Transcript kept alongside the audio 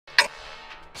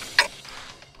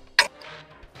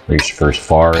Reach first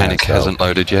far. Panic hasn't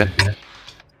loaded yet.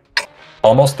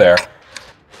 Almost there.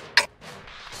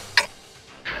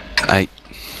 8,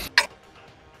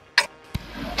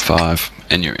 5,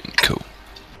 and you're in. Cool.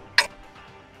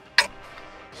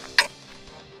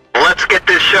 Let's get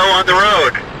this show on the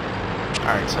road.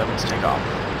 Alright, 7s, take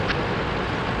off.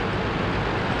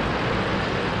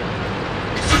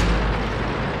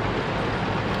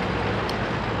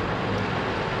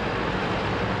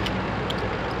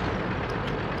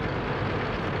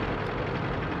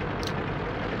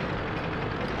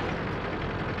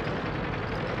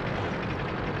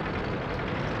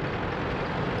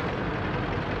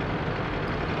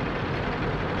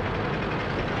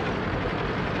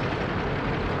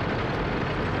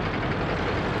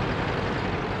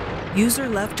 User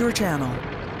left your channel.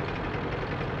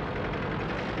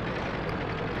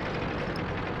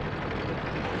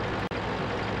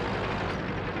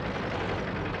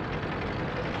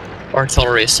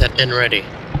 Artillery is set and ready.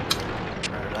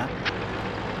 Roger that.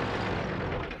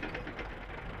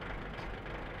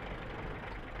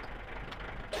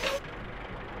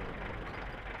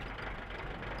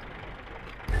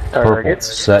 Purple,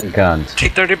 set guns.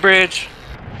 T-30 bridge.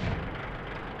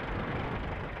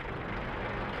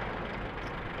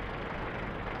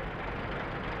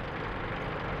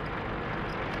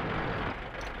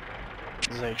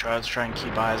 Zay tries to try and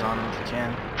keep eyes on him if you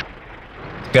can.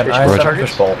 Got an IS-7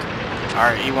 fishbowl.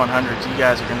 Alright, E100s, you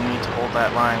guys are going to need to hold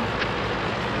that line.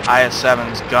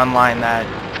 IS-7s, gun line that,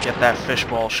 get that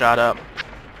fishbowl shot up.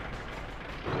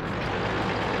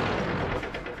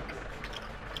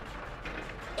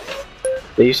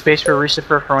 They use space for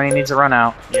Lucifer for when he needs to run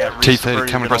out. Yeah, T-30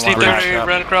 coming across the bridge. T-30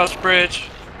 run across the bridge.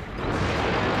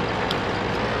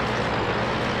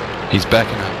 He's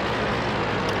backing up.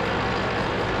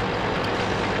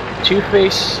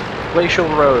 Two-face Glacial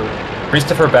Road.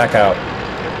 Christopher, back out.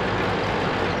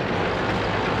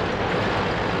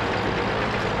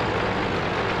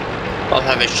 I'll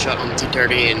have a shot on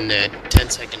T-30 in 10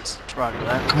 seconds. Roger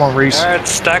that. Come on, Reese. Alright,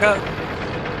 stack up.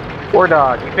 War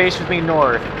Dog, you face with me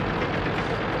north.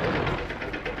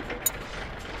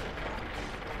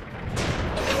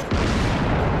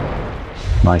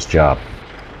 Nice job.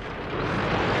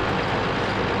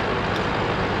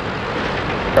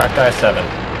 Cracked IS-7.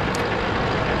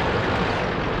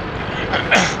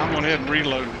 I'm going ahead and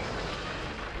reload.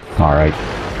 Alright,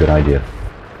 good idea.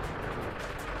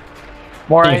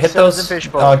 More Can you hit IS-7s those and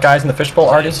fishbowl. guys in the fishbowl,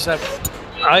 Artie?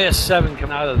 IS-7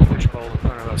 coming out of the fishbowl in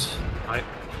front of us. Right.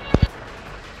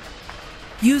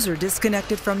 User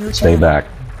disconnected from your Stay channel. back,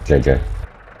 JJ.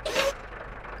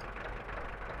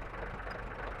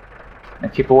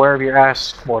 And keep aware of your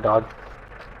ass, War Dog.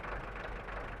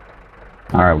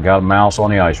 Alright, we got a mouse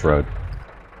on the ice road.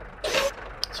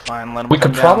 It's fine, let them We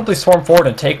could probably swarm forward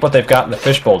and take what they've got in the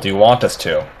fishbowl. Do you want us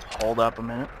to? Hold up a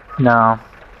minute. No.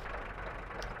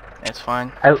 It's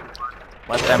fine. Out.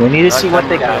 Let them, We need to let see them what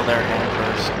they reveal got. their hand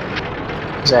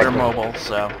first. Exactly. They're mobile,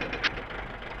 so.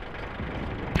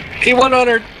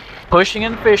 P100. Pushing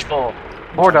in the fishbowl.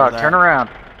 War Dog, turn around.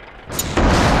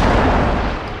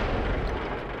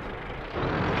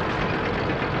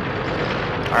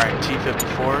 Alright,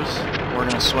 T-54s. We're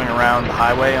going to swing around the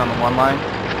highway on the one line.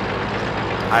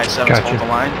 IS-7s hold the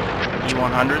line.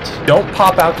 E-100s. Don't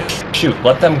pop out to shoot.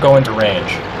 Let them go into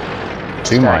range.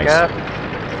 Too Stack nice. up.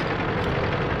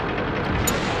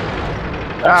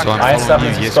 So I'm IS-7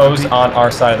 following is you, yes, exposed copy. on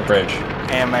our side of the bridge.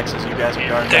 AMXs, you guys are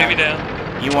guarding Davey that.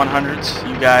 down. E-100s,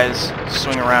 you guys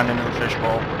swing around into the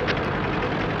fishbowl.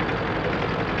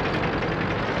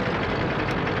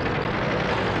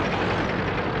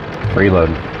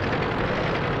 Reloading.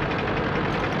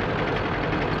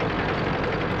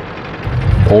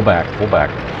 Pull back, pull back.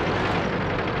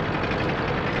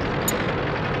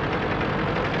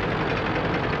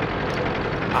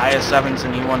 IS-7s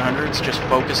and E-100s, just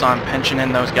focus on pinching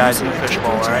in those guys in the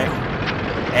fishbowl, alright?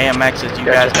 AMXs, you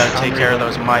guys gotta take care of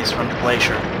those mice from the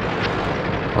glacier.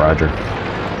 Roger.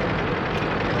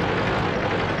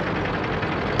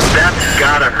 That's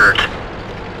gotta hurt.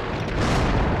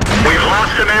 We've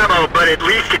lost some ammo, but at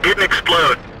least it didn't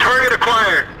explode. Target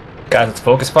acquired. Guys, let's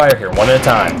focus fire here, one at a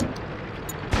time.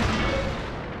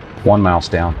 One mouse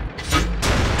down.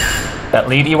 That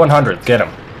lead E-100, get him.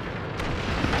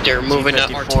 They're moving that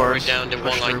T-54s, artillery down to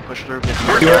one line. Push through.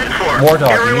 We're done for. War Dog,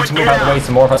 you need Everyone to move get out of the way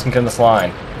so more of us can get in this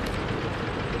line.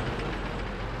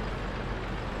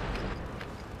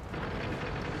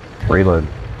 Reload.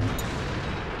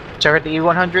 Target the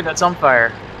E-100 that's on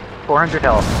fire. 400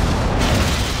 health.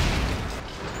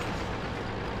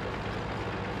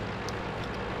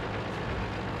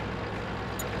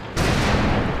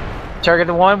 Target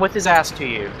the one with his ass to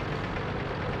you.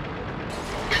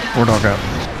 War dog out.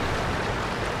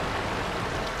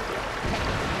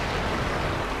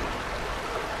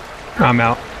 I'm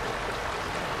out.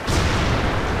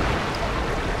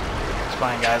 It's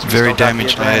fine, guys. We Very still got the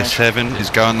damaged advantage. IS-7 is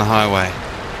going the highway.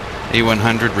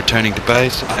 E-100 returning to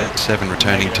base, IS-7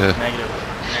 returning Negative, to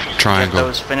negative.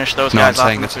 triangle. Finish those No, I'm guys off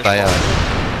saying in the that's what they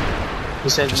fishbowl. are. He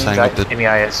says Just means saying what the-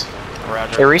 MEIS.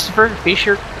 Roger. Hey, Reefer, be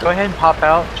sure, go ahead and pop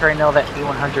out, try and nail that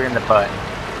E100 in the butt.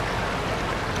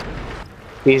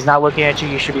 If he's not looking at you,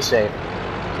 you should be safe.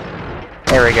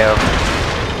 There we go.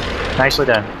 Nicely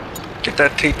done. Get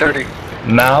that T-30.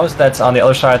 Mouse, that's on the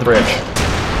other side of the bridge.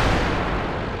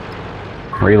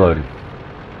 Reloading.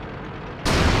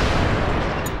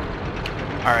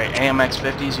 Alright, AMX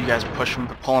 50s, you guys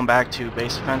pull them back to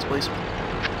base defense, please.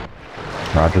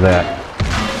 Roger that.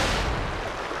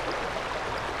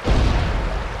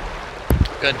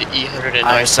 Got the E100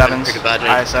 and IS-7s, pretty badly.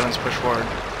 IS-7s push forward.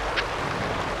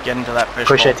 Get into that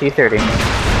fishbowl. Push that T-30.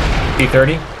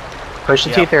 T-30? Push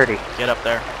the Yep. T-30. Get up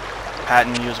there.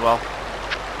 Patton, you as well.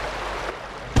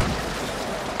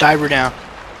 Diver down.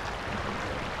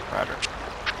 Roger.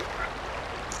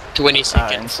 20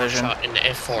 seconds. Incision. Shot in the You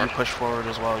F4. push forward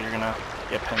as well, you're gonna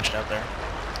get pinched out there.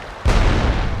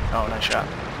 Oh, nice shot.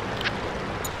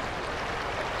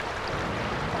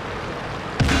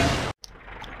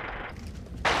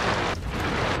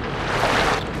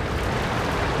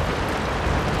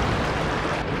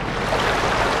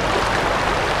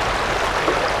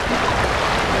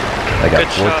 They got Good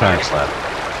 4 shot. tanks left.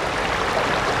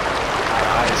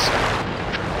 Eyes.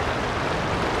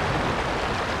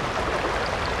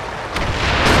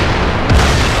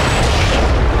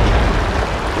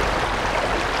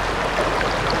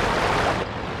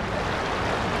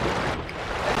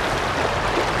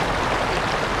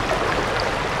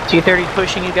 T-30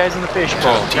 pushing you guys in the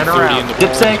fishbowl. Turn around.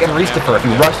 Dipseg and Reestifer, if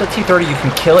you rush the T-30, you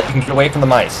can kill it, you can get away from the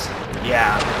mice.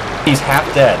 Yeah. He's half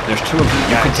dead. There's 2 of you.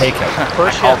 You can Guys. take him.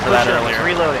 Push I called up, for that push up. earlier. It's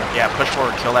reloading. Yeah, push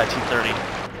forward, kill that T-30.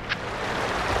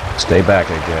 Stay back,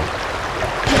 AJ.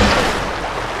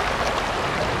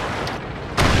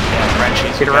 Yeah,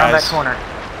 Frenchies, Get you around guys. that corner.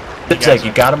 Dipseg,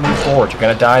 you gotta move forward. You're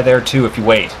gonna die there too if you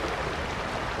wait.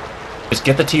 Just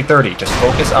get the T-30. Just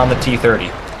focus on the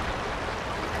T-30.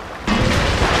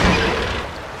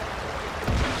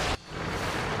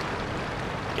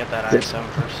 Get that IS-7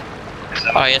 first.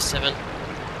 IS-7.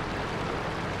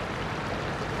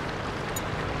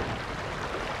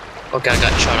 Okay, I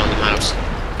got shot on the mouse.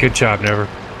 Good job, Never.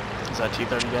 Is that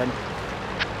T-30 dead?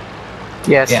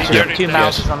 Yes, Yeah. you got 2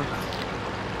 mouses on.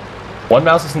 1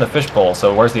 mouse is in the fishbowl,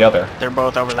 so where's the other? They're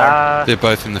both over there. They're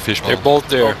both in the fishbowl. They're both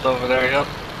there. Both over there, yep.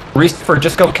 Reestifer,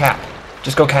 just go cap.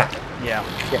 Just go cap. Yeah.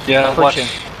 Yeah, Pushing.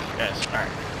 Yes, alright.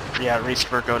 Yeah,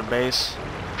 Reestifer, go to base.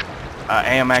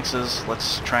 AMXs,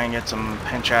 let's try and get some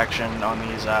pinch action on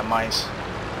these mice.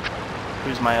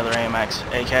 Who's my other AMX?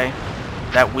 AK?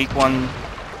 That weak one,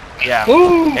 yeah.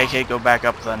 AK, go back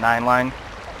up the 9 line.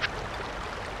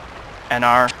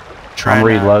 NR, try I'm and,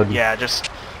 reloading. yeah, just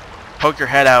poke your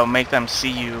head out, make them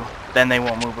see you, then they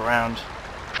won't move around.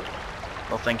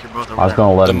 They'll think you're both over I was there.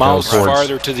 going to let The them go mouse farther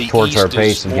towards, to the towards our east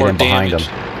base is and get more in behind them.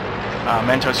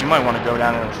 damaged. Mentos, you might want to go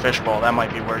down into the fishbowl. That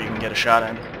might be where you can get a shot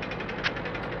in.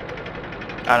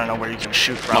 I don't know where you can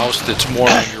shoot from. Mouse that's more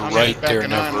on your I'm right back there, in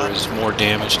Never, line. is more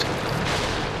damaged.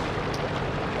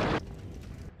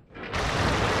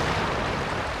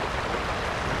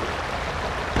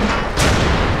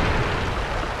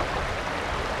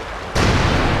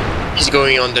 He's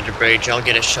going under the bridge. I'll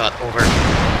get a shot over.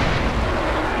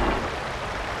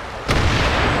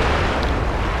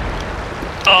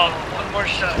 Oh, one more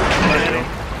shot.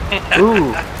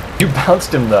 Ooh, You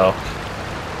bounced him though.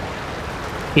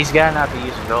 he's gotta not be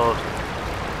using gold.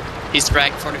 He's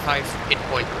frag 45 hit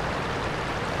point.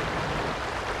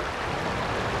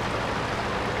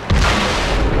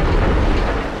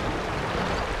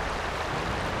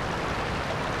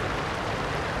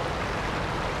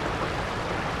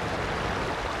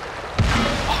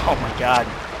 Oh my god.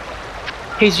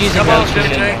 He's using Come on, the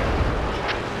HE.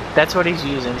 JJ. That's what he's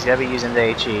using. He's gotta be using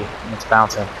the HE, and it's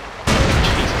bouncing.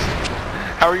 Jesus.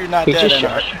 How are you not He dead, just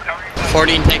NR? shot.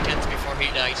 14 seconds before he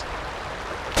dies.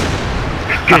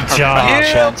 Good job.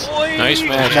 Yeah, Chance. boy! Nice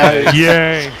match.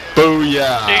 Yay.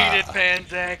 Booyah! Eat it,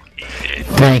 PANZAC. Eat it.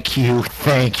 Thank you,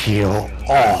 thank you.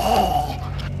 Oh.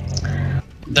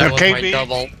 That was Okay, my B.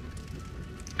 double.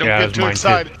 Don't Yeah, it get was too mine too.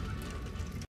 excited.